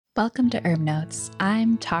Welcome to Herb Notes.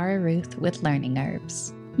 I'm Tara Ruth with Learning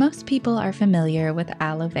Herbs. Most people are familiar with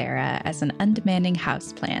aloe vera as an undemanding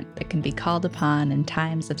houseplant that can be called upon in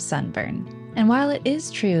times of sunburn. And while it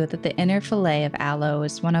is true that the inner fillet of aloe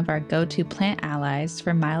is one of our go-to plant allies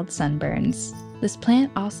for mild sunburns, this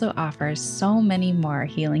plant also offers so many more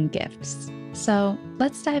healing gifts. So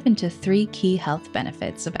let's dive into 3 key health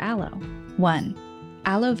benefits of aloe. 1.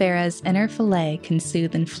 Aloe vera's inner fillet can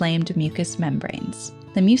soothe inflamed mucous membranes.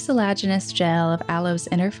 The mucilaginous gel of aloe's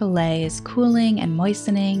inner fillet is cooling and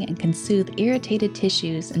moistening and can soothe irritated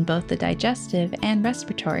tissues in both the digestive and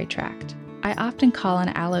respiratory tract. I often call on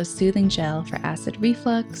aloe soothing gel for acid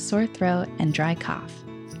reflux, sore throat, and dry cough.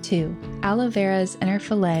 2. Aloe vera's inner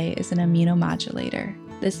fillet is an immunomodulator.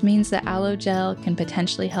 This means that aloe gel can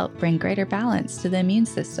potentially help bring greater balance to the immune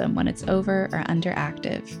system when it's over or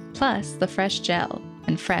underactive. Plus, the fresh gel,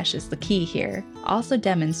 and fresh is the key here, also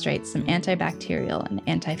demonstrates some antibacterial and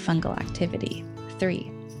antifungal activity.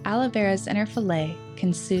 3. Aloe vera's inner fillet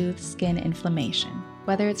can soothe skin inflammation.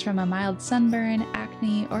 Whether it's from a mild sunburn,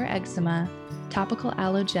 acne, or eczema, topical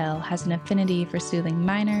aloe gel has an affinity for soothing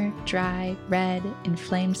minor, dry, red,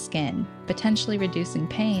 inflamed skin, potentially reducing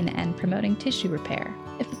pain and promoting tissue repair.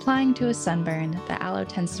 If applying to a sunburn, the aloe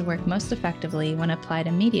tends to work most effectively when applied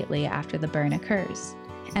immediately after the burn occurs.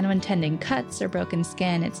 And when tending cuts or broken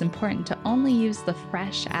skin, it's important to only use the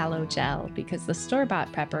fresh aloe gel because the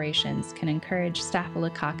store-bought preparations can encourage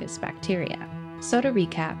Staphylococcus bacteria. So to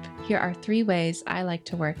recap, here are 3 ways I like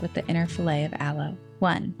to work with the inner fillet of aloe.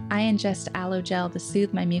 1. I ingest aloe gel to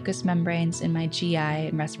soothe my mucous membranes in my GI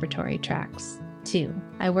and respiratory tracts. 2.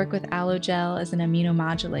 I work with aloe gel as an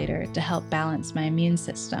immunomodulator to help balance my immune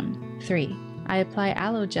system. 3. I apply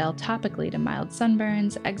aloe gel topically to mild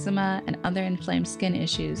sunburns, eczema, and other inflamed skin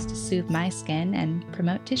issues to soothe my skin and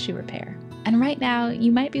promote tissue repair. And right now,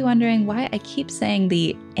 you might be wondering why I keep saying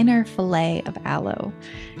the inner fillet of aloe.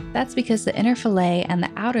 That's because the inner fillet and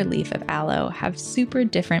the outer leaf of aloe have super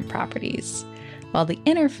different properties. While the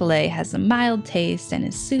inner fillet has a mild taste and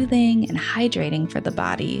is soothing and hydrating for the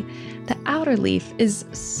body, the outer leaf is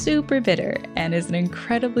super bitter and is an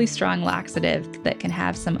incredibly strong laxative that can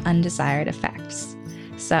have some undesired effects.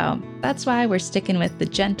 So that's why we're sticking with the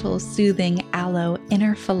gentle, soothing aloe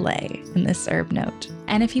inner fillet in this herb note.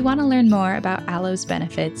 And if you want to learn more about aloe's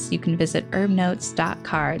benefits, you can visit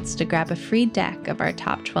herbnotes.cards to grab a free deck of our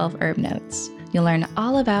top 12 herb notes. You'll learn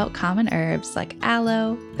all about common herbs like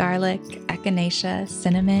aloe, garlic, echinacea,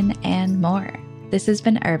 cinnamon, and more. This has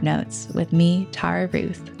been Herb Notes with me, Tara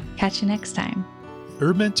Ruth. Catch you next time.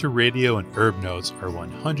 Herbmentor Radio and Herb Notes are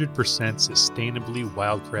 100% sustainably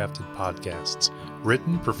wildcrafted podcasts,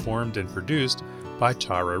 written, performed, and produced by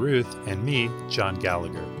Tara Ruth and me, John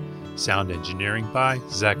Gallagher. Sound engineering by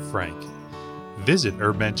Zach Frank. Visit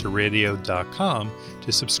herbmentorradio.com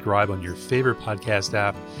to subscribe on your favorite podcast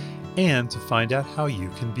app and to find out how you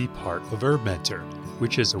can be part of Herb Mentor,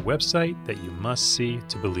 which is a website that you must see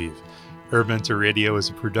to believe. Herb Mentor Radio is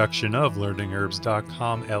a production of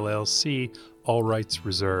LearningHerbs.com LLC, all rights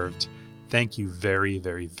reserved. Thank you very,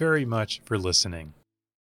 very, very much for listening.